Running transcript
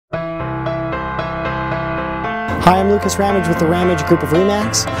Hi, I'm Lucas Ramage with the Ramage Group of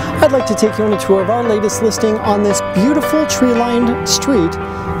Remax. I'd like to take you on a tour of our latest listing on this beautiful tree-lined street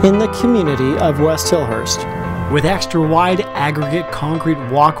in the community of West Hillhurst. With extra wide aggregate concrete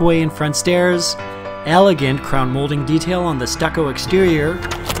walkway and front stairs, elegant crown molding detail on the stucco exterior,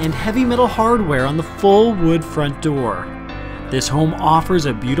 and heavy metal hardware on the full wood front door, this home offers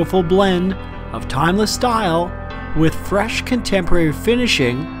a beautiful blend of timeless style with fresh contemporary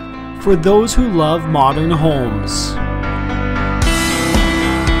finishing for those who love modern homes.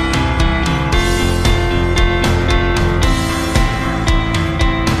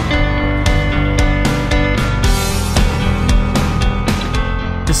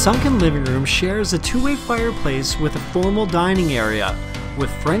 The sunken living room shares a two-way fireplace with a formal dining area, with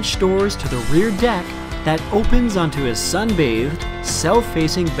French doors to the rear deck that opens onto a sunbathed,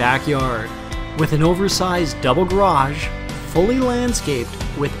 south-facing backyard, with an oversized double garage, fully landscaped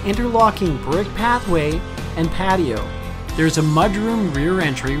with interlocking brick pathway and patio. There's a mudroom rear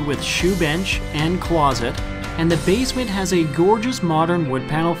entry with shoe bench and closet, and the basement has a gorgeous modern wood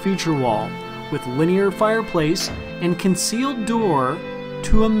panel feature wall with linear fireplace and concealed door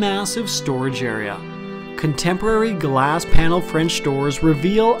to a massive storage area. Contemporary glass panel French doors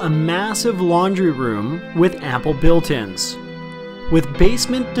reveal a massive laundry room with ample built-ins. With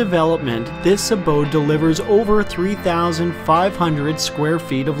basement development, this abode delivers over 3,500 square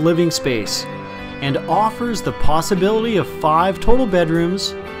feet of living space and offers the possibility of 5 total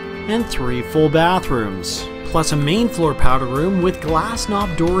bedrooms and 3 full bathrooms, plus a main floor powder room with glass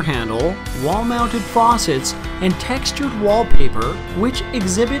knob door handle, wall-mounted faucets, and textured wallpaper, which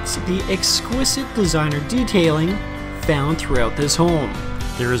exhibits the exquisite designer detailing found throughout this home.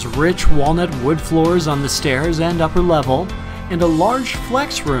 There is rich walnut wood floors on the stairs and upper level, and a large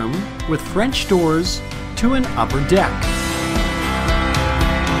flex room with French doors to an upper deck.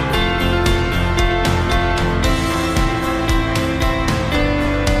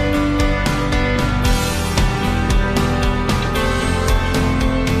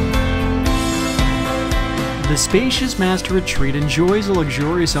 The spacious master retreat enjoys a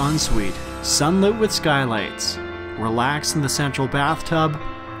luxurious ensuite, sunlit with skylights. Relax in the central bathtub,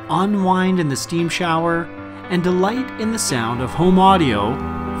 unwind in the steam shower, and delight in the sound of home audio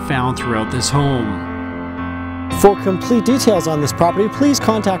found throughout this home. For complete details on this property, please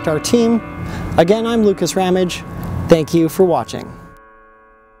contact our team. Again, I'm Lucas Ramage. Thank you for watching.